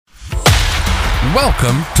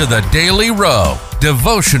Welcome to the Daily Row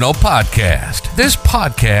Devotional Podcast. This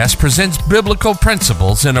podcast presents biblical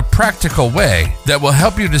principles in a practical way that will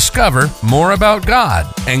help you discover more about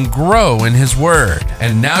God and grow in His Word.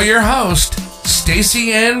 And now your host,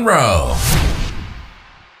 Stacey Ann Rowe.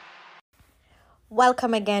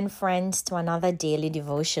 Welcome again, friends, to another daily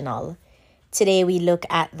devotional. Today we look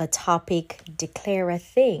at the topic, Declare a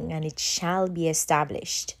thing and it shall be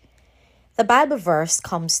established. The Bible verse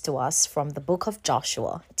comes to us from the book of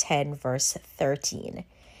Joshua 10 verse 13.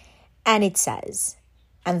 And it says,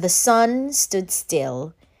 "And the sun stood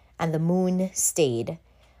still and the moon stayed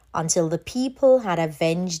until the people had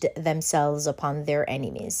avenged themselves upon their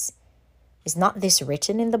enemies." Is not this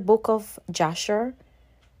written in the book of Joshua?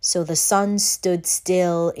 So the sun stood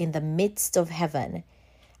still in the midst of heaven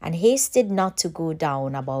and hasted not to go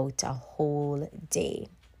down about a whole day.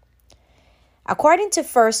 According to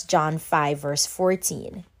 1 John 5 verse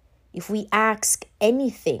 14, if we ask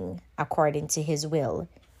anything according to his will,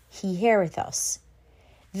 he heareth us.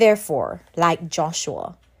 Therefore, like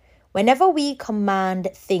Joshua, whenever we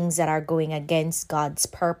command things that are going against God's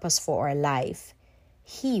purpose for our life,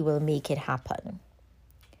 he will make it happen.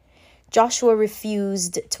 Joshua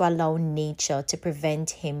refused to allow nature to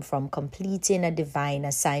prevent him from completing a divine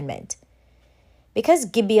assignment. Because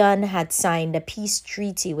Gibeon had signed a peace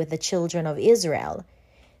treaty with the children of Israel,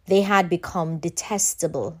 they had become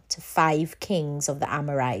detestable to 5 kings of the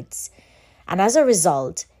Amorites, and as a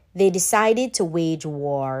result, they decided to wage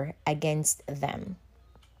war against them.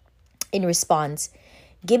 In response,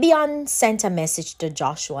 Gibeon sent a message to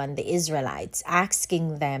Joshua and the Israelites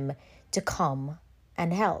asking them to come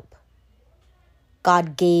and help.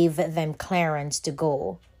 God gave them clearance to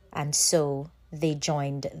go, and so they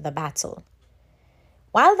joined the battle.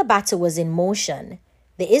 While the battle was in motion,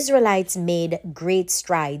 the Israelites made great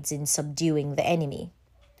strides in subduing the enemy.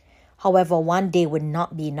 However, one day would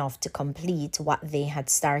not be enough to complete what they had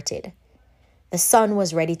started. The sun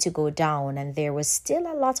was ready to go down, and there was still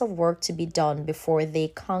a lot of work to be done before they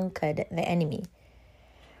conquered the enemy.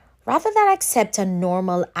 Rather than accept a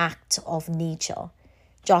normal act of nature,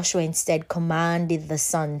 Joshua instead commanded the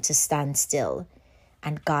sun to stand still,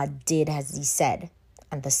 and God did as he said.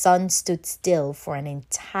 And the sun stood still for an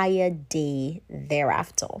entire day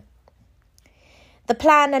thereafter. The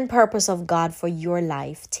plan and purpose of God for your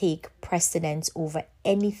life take precedence over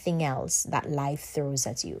anything else that life throws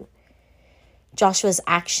at you. Joshua's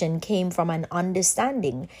action came from an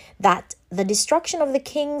understanding that the destruction of the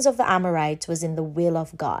kings of the Amorites was in the will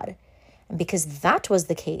of God. And because that was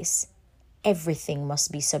the case, everything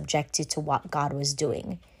must be subjected to what God was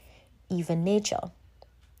doing, even nature.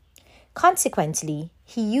 Consequently,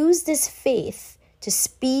 he used his faith to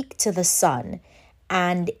speak to the sun,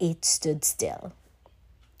 and it stood still.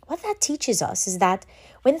 What that teaches us is that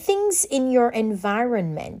when things in your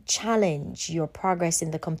environment challenge your progress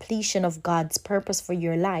in the completion of God's purpose for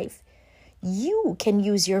your life, you can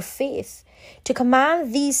use your faith to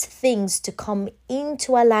command these things to come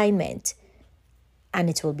into alignment, and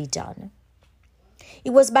it will be done.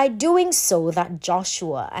 It was by doing so that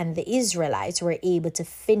Joshua and the Israelites were able to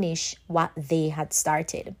finish what they had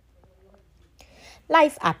started.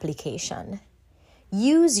 Life application.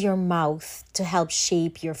 Use your mouth to help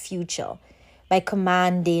shape your future by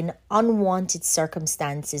commanding unwanted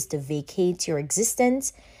circumstances to vacate your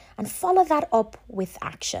existence and follow that up with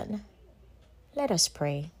action. Let us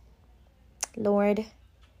pray. Lord,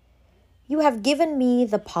 you have given me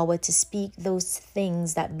the power to speak those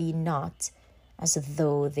things that be not as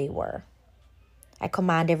though they were. I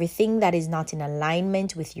command everything that is not in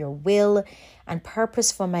alignment with your will and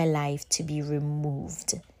purpose for my life to be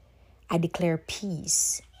removed. I declare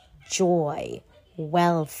peace, joy,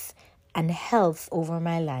 wealth, and health over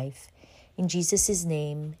my life. In Jesus'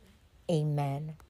 name, amen.